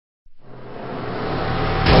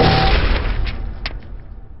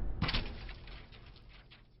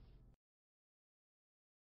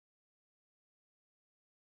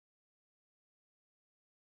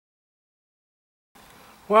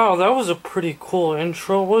Wow, that was a pretty cool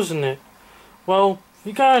intro, wasn't it? Well, if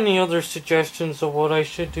you got any other suggestions of what I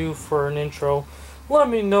should do for an intro, let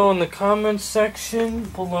me know in the comments section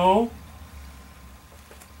below.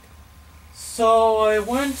 So I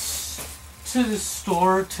went to the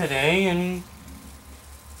store today and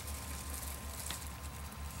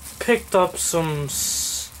picked up some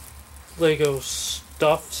Lego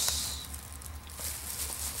stuffs.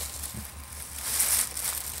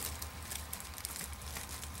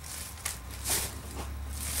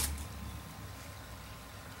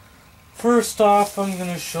 First off, I'm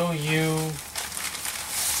going to show you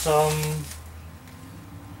some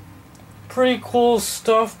pretty cool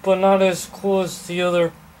stuff, but not as cool as the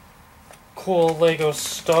other cool Lego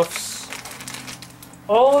stuffs.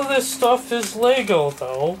 All of this stuff is Lego,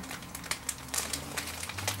 though.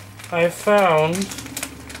 I found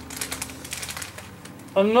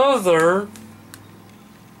another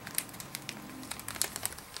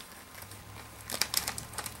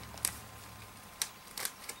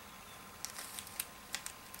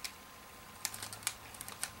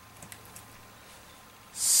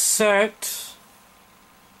set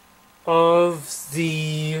of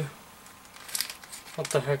the, what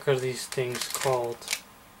the heck are these things called?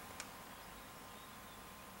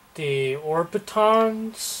 The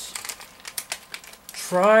Orbitons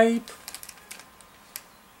Tribe.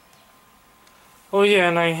 Oh yeah,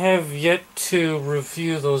 and I have yet to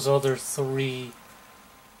review those other 3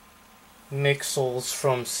 Mixels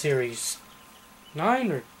from Series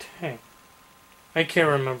 9 or 10. I can't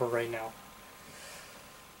remember right now.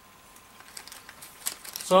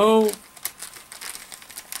 So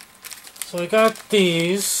I got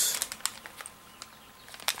these.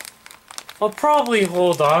 I'll probably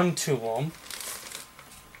hold on to them.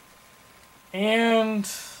 And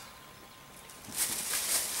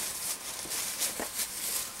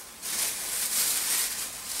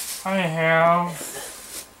I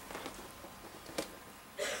have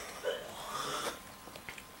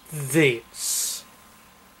these.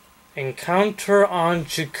 Encounter on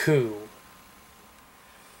Jakku.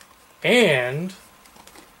 And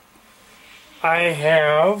I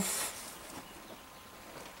have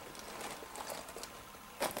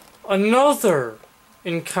another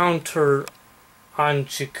Encounter on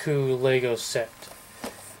Jakku Lego set.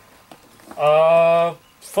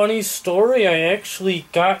 Funny story, I actually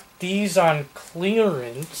got these on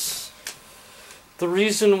clearance. The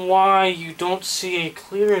reason why you don't see a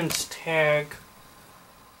clearance tag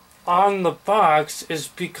on the box is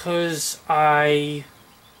because I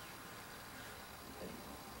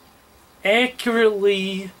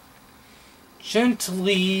accurately,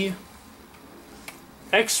 gently,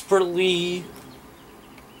 expertly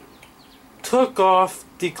took off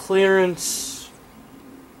the clearance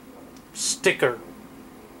sticker.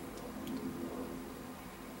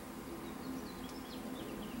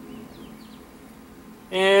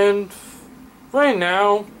 And right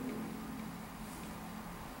now,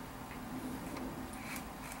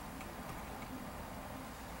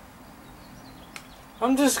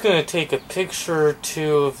 I'm just going to take a picture or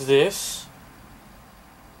 2 of this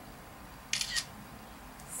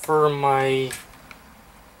for my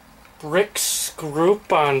Bricks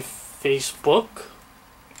group on Facebook,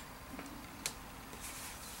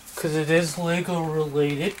 because it is Lego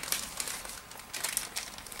related.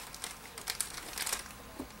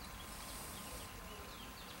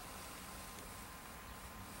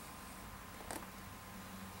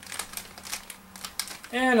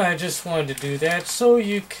 And I just wanted to do that so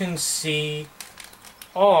you can see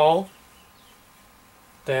all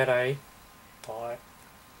that I bought.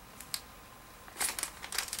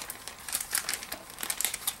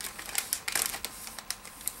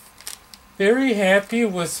 Very happy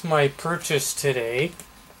with my purchase today.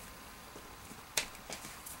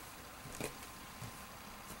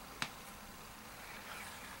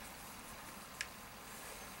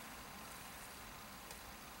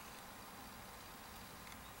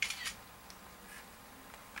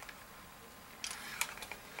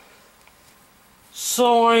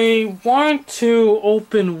 So I want to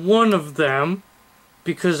open one of them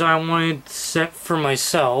because I wanted set for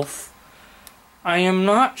myself. I am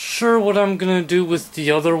not sure what I'm gonna do with the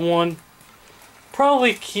other one.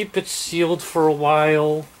 Probably keep it sealed for a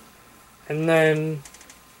while and then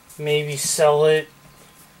maybe sell it,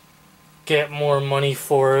 get more money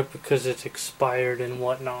for it because it's expired and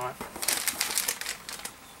whatnot.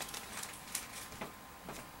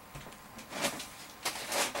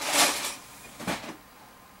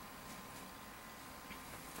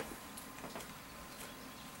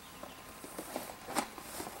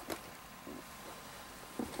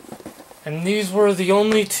 And these were the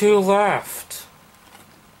only 2 left.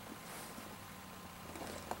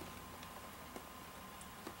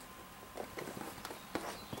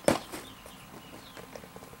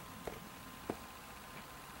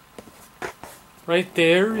 right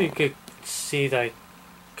there, you could see that I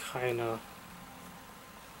kinda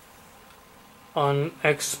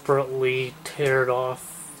unexpertly teared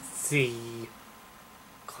off the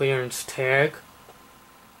clearance tag.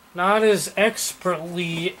 Not as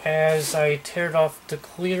expertly as I teared off the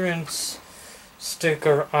clearance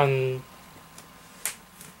sticker on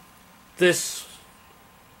this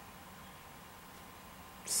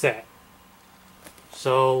set.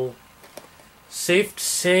 So, safe to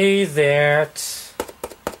say that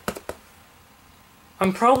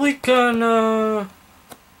I'm probably gonna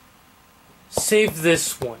save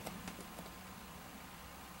this one.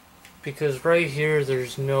 Because right here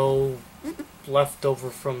there's no leftover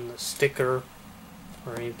from the sticker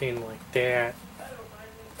or anything like that.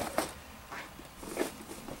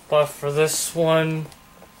 But for this one,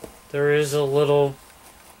 there is a little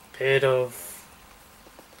bit of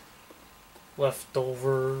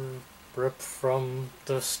leftover rip from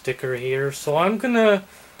the sticker here. So I'm gonna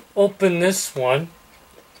open this one.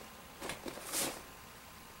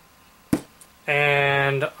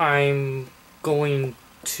 And I'm going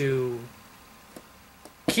to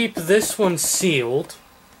keep this one sealed.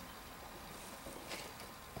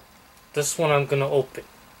 This one I'm gonna open.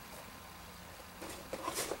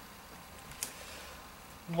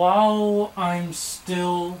 While I'm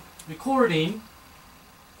still recording,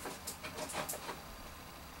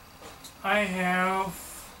 I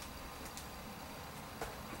have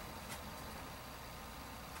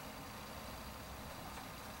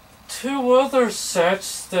two other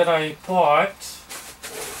sets that I bought,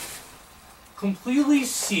 completely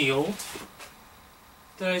sealed,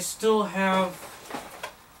 that I still have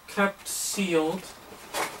kept sealed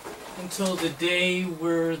until the day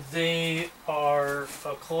where they are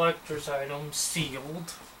a collector's item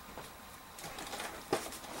sealed.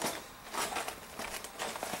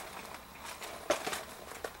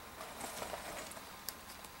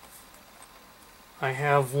 I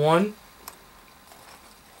have one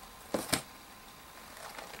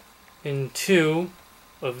and two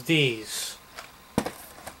of these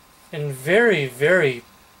in very, very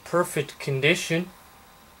perfect condition.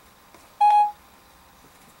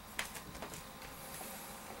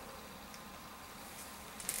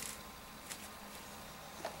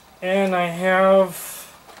 And I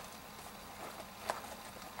have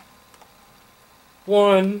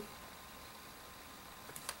one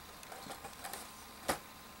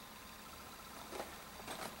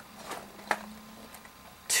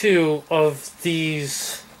two of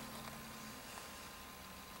these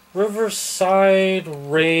Riverside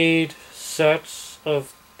Raid sets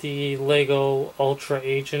of the LEGO Ultra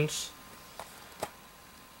Agents.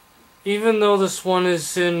 Even though this one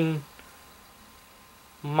is in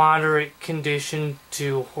moderate condition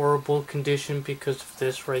to horrible condition because of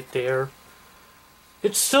this right there,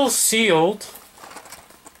 it's still sealed,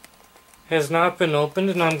 has not been opened,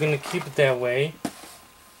 and I'm going to keep it that way.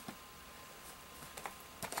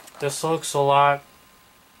 This looks a lot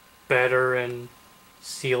better in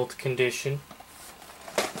sealed condition.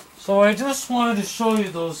 So I just wanted to show you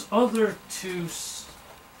those other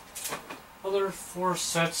four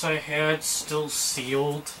sets I had still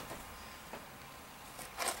sealed.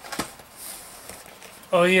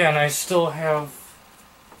 Oh yeah, and I still have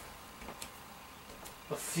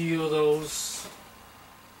a few of those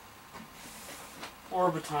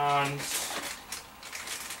Orbitons.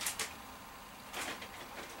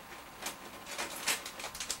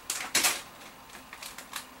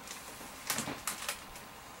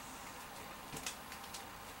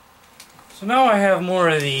 So now I have more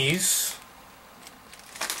of these,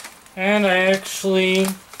 and I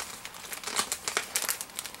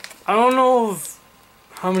don't know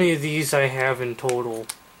how many of these I have in total,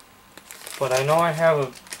 but I know I have a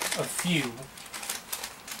few.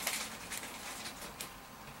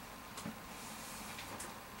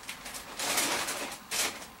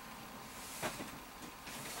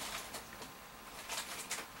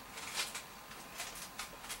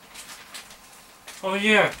 Oh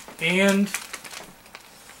yeah, and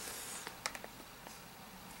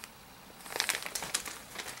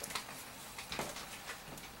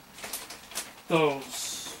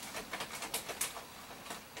those.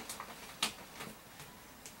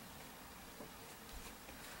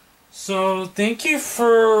 So thank you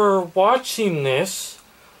for watching this.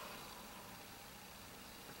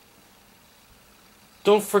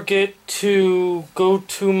 Don't forget to go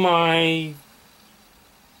to my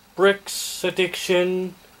Bricks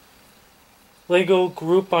Addiction LEGO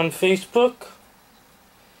group on Facebook,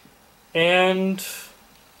 and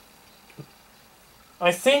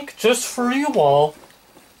I think just for you all,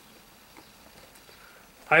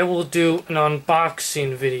 I will do an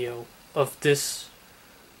unboxing video of this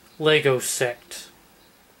Lego set.